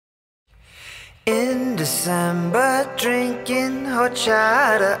In December, drinking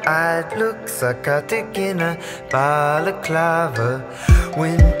horchata, I'd look psychotic in a balaclava.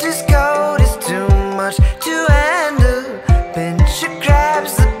 Winter's cold is too much to handle. Pinch your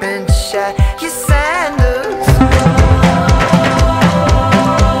crabs, the pinch at your sandals.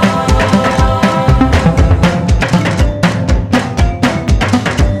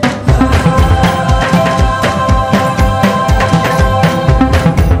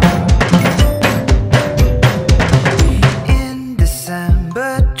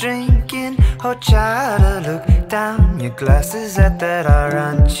 Drinking horchata, look down your glasses at that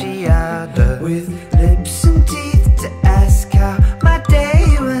aranciata. With lips and teeth to ask how my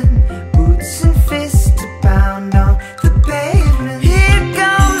day went, boots and fists to pound on the pavement. Here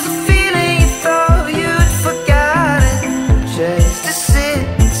comes a feeling you thought you'd forgotten, chairs to sit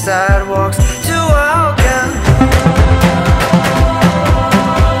and sidewalks to walk on.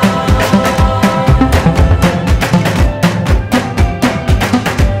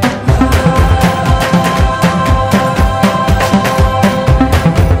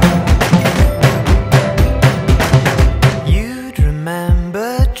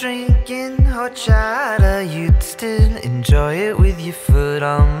 Drinking horchata, you'd still enjoy it with your foot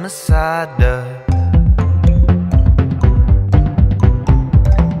on Masada.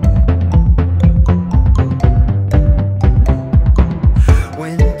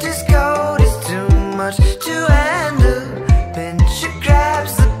 Winter's cold is too much to handle. Pinch your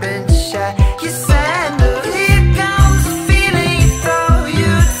crabs, the pinch at your sandals. Here comes a feeling you thought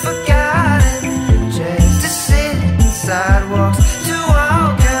you'd forgotten, just to sit in sidewalks to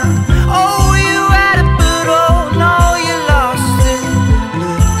walk. Oh, you had it, but oh no, you lost it.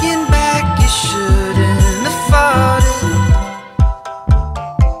 Looking back, you shouldn't have fought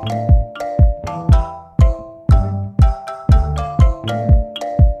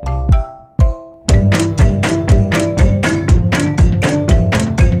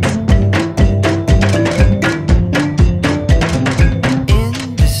In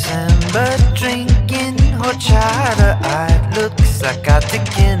December, drinking horchata, I'd look psychotic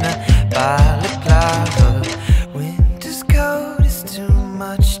in a balaclava. Winter's cold is too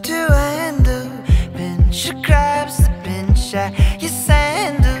much to handle. Pinch your crabs, the pinch at your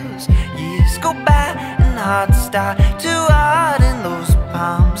sandals. Years go by and hearts start to harden. Those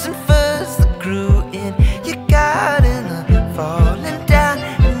palms and furs that grew in your garden are falling down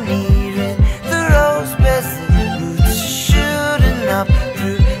and nearing the rose beds. The roots shooting up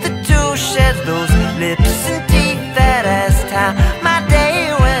through the tool sheds. Those lips and teeth that as time my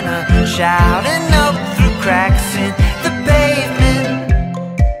day went shouting up through cracks in